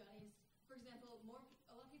the audience, for example, a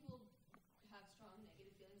lot of people have strong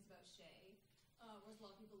negative feelings about Shay, whereas a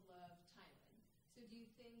lot of people love Tywin. So do you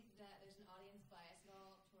think that there's an audience bias at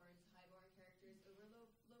all towards highborn characters over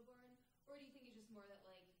lowborn, or do you think it's just more that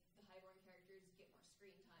the highborn characters get more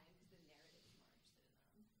screen time because the narrative is more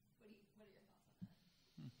interested in them? What are your thoughts on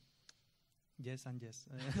that? Yes and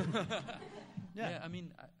yes. Yeah,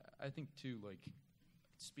 I think too,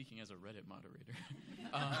 speaking as a Reddit moderator.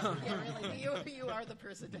 Yeah, really, you are the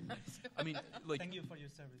person to Thank you for your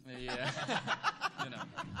service. Yeah.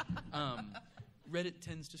 Reddit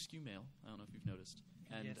tends to skew male. I don't know if you've noticed.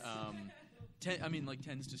 And Yes.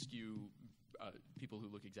 tends to skew people who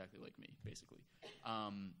look exactly like me, basically.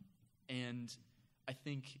 And I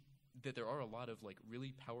think that there are a lot of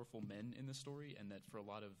really powerful men in the story, and that for a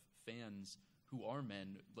lot of fans who are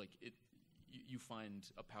men, you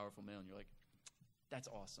find a powerful male and you're like, That's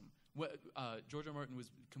awesome. George R. Martin was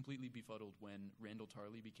completely befuddled when Randall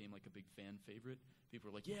Tarley became like a big fan favorite. People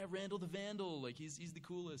were like, "Yeah, Randall the Vandal, like he's the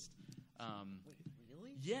coolest." Wait,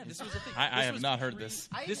 really? Yeah, this was a thing. I have not heard this.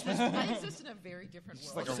 I This was- exist in a very different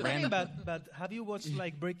world. like a Okay, random- but have you watched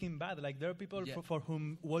like Breaking Bad? Like there are people Yeah. for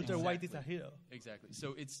whom Walter White is a hero. Exactly.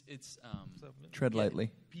 So it's So, Tread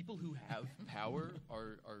lightly. people who have power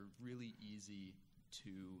are really easy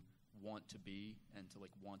to want to be and to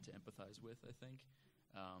like want to empathize with, I think.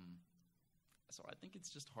 So I think it's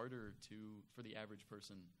just harder for the average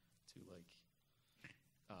person to like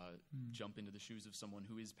jump into the shoes of someone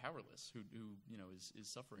who is powerless, who you know is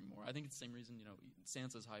suffering more. I think it's the same reason, you know,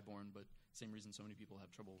 Sansa's highborn, but same reason so many people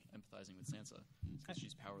have trouble empathizing with Sansa, because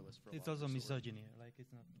she's powerless for a it's lot of also her story. misogyny. Like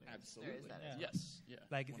it's not. Absolutely. There is that as well. Yes. Yeah.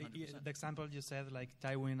 Like 100%. the example you said, like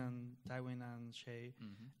Tywin and Shay.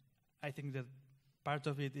 Mhm. I think that part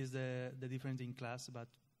of it is the difference in class, but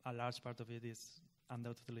a large part of it is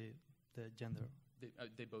undoubtedly the gender.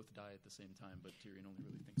 They both die at the same time, but Tyrion only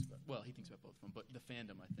really thinks about. Well, he thinks about both of them, but the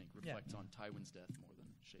fandom, I think, reflects on Tywin's death more than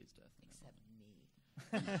Shay's death. Except me.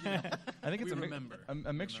 I think it's We a, remember.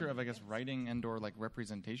 a mixture of, I guess, writing and or like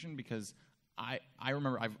representation, because I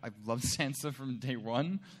remember I've loved Sansa from day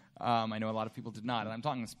one. I know a lot of people did not, and I'm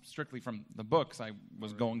talking strictly from the books. I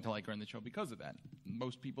was going to like her in the show because of that.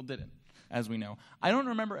 Most people didn't, as we know. I don't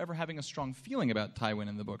remember ever having a strong feeling about Tywin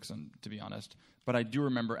in the books, and to be honest, but I do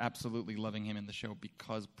remember absolutely loving him in the show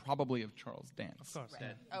because probably of Charles Dance. Of course. Right.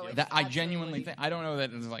 Yeah. Oh, it's That I absolutely- genuinely think. I don't know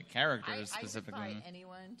that it's like characters I specifically. defy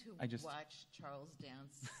anyone to I just- watch Charles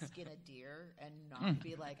Dance skin a deer and not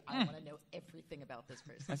be like, I want to know everything about this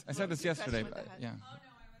person. I said this Your yesterday. question with But, the yeah. Oh no,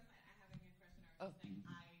 I wasn't having a question. I Oh. was just saying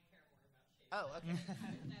I care more about Shay. Oh, okay.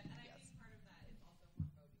 And I think part of that is also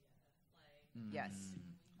homophobia. Like, Yes.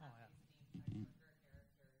 we have these names tied to our characters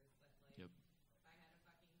that, like, Yep. if I had a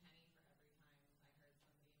fucking penny for every time I heard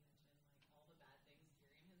somebody mention, like, all the bad things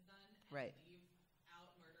Tyrion has done and Right. leave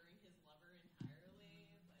out murdering his lover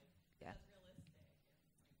entirely, like, Yeah. that's realistic in, like,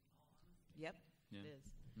 all honesty. Yep, Yeah. it is.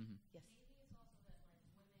 Mhm. Yes. Maybe it's also that like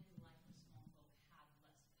women like the small folk have less power,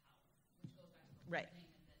 which goes back to the whole Right.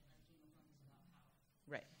 thing that like Game of Thrones is about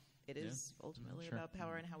power. Right. It Yeah. is ultimately Sure. about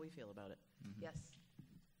power and how we feel about it. Yes.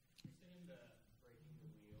 Interested in the breaking the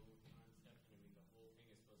wheel concept, and I mean the whole thing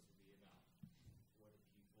is supposed to be about what are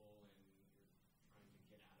people, and you're trying to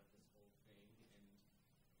get out of this whole thing. And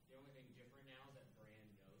the only thing different now is that Bran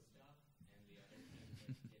knows stuff, and the other team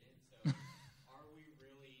just didn't. So, are we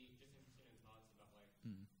really just interested in thoughts about like,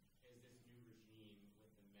 is this new regime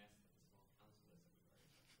with the mess that the small council is that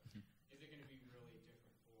we've already touched on? Is it going to be really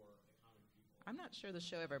different for the common people? I'm not sure the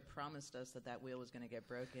show ever promised us that wheel was going to get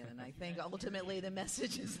broken, and I think ultimately the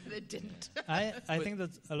message is that it didn't. I think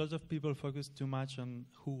that a lot of people focus too much on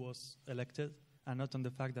who was elected and not on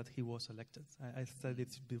the fact that he was elected. I said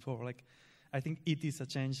it before. Like, I think it is a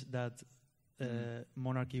change that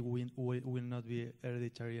monarchy will not be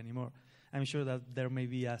hereditary anymore. I'm sure that there may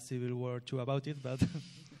be a civil war too about it, but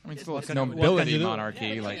I mean, still, it's What can nobility you do? monarchy.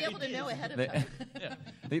 Yeah, like be able to know ahead of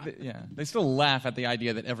they, time. they still laugh at the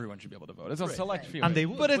idea that everyone should be able to vote. It's a select Right. few, And they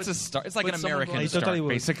would, but it's but- a start. It's like but an someone American brought it start, up. Totally would.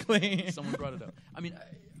 basically. Someone brought it up. I mean,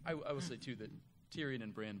 I will say too that Tyrion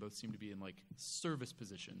and Bran both seem to be in like service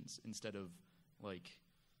positions instead of like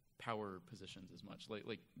power positions as much.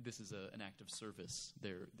 Like this is an act of service.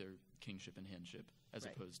 Their kingship and handship, as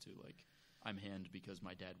Right. opposed to like I'm hand because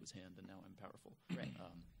my dad was hand and now I'm powerful. Right.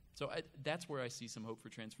 So that's where I see some hope for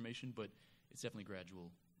transformation, but it's definitely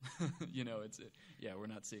gradual. You know, we're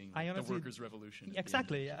not seeing I like, the honestly- workers' revolution. at the end.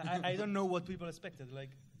 exactly. I don't know what people expected. Like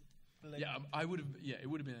Yeah, I would have. Yeah, it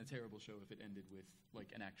would have been a terrible show if it ended with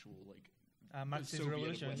like an actual like a Marxist Soviet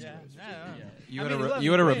revolution. West Yeah. Coast or Yeah, something. yeah. Yeah. You I had mean, it was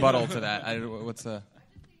you had a great. rebuttal to that. What's a? I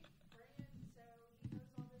just think Bran, so he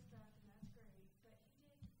knows all this stuff and that's great, but he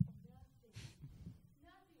did nothing.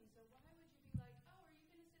 Nothing. So why would you be like, oh, are you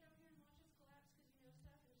going to sit up here and watch us collapse because you know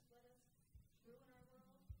stuff and just let us ruin our world?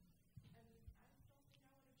 And I don't think I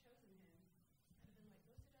would have chosen him. I'd have been like,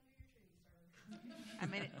 go sit under your tree, sir. I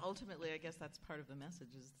mean, ultimately, I guess that's part of the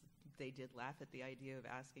message is they did laugh at the idea of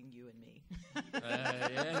asking you and me.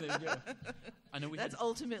 Yeah, there you go. I know we That's had,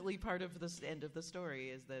 ultimately part of the end of the story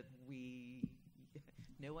is that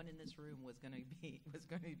no one in this room was going to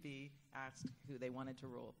be asked who they wanted to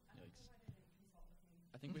rule. yikes.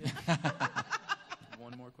 I think we have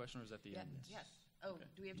one more question, or is that the end? Yes. Oh, Okay.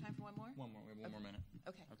 do we have time for one more? One more. We have one more minute.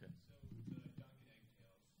 Okay. Okay. So the Duncan Egg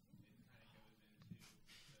Tales, it kind of goes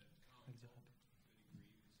into the common folk to a degree with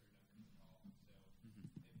Sir Duncan's call. So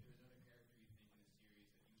if there's another character you think in the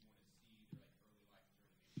series that you want to see their like early life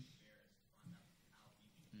journey, maybe Varys, to find out how he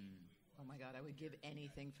became who he was. Oh my God, I would give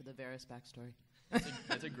anything for the Varys backstory.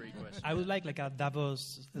 That's a great question. I would like a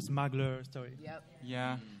Davos smuggler story. Yep.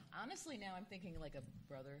 Yeah. Honestly, now I'm thinking like a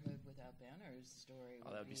Brotherhood Without Banners story.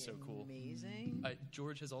 Oh, that'd be so cool. Amazing.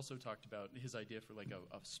 George has also talked about his idea for like a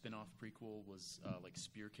spin-off prequel was like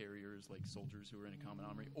spear carriers, like soldiers who are in a common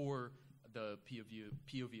army, or the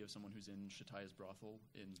POV of someone who's in Shatai's brothel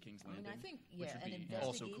in King's Landing. I think, which yeah, would an be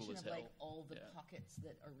also investigation cool as of hell. like all the pockets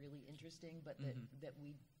that are really interesting, but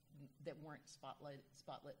that weren't spotlit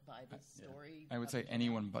by the story. I would say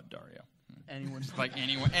anyone but Dario. Anyone, Like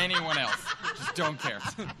anyone else. Just don't care.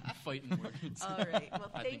 Fighting words. All right. Well,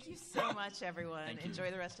 thank you so much, everyone. Thank you. Enjoy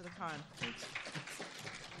the rest of the con. Thanks.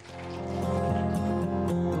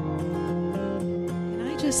 Can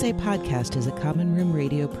I Just Say podcast is a Common Room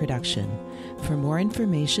Radio production. For more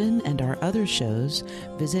information and our other shows,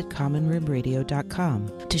 visit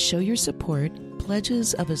commonroomradio.com. To show your support,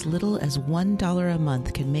 pledges of as little as $1 a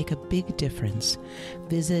month can make a big difference.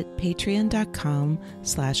 Visit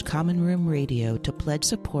patreon.com/commonroomradio to pledge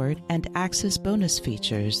support and access bonus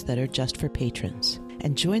features that are just for patrons.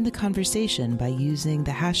 And join the conversation by using the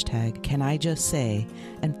hashtag #CanIJustSay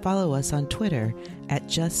and follow us on Twitter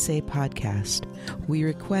 @JustSayPodcast. We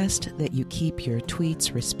request that you keep your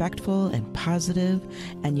tweets respectful and positive,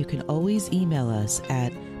 and you can always email us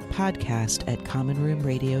at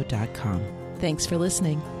podcast@commonroomradio.com. Thanks for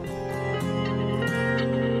listening.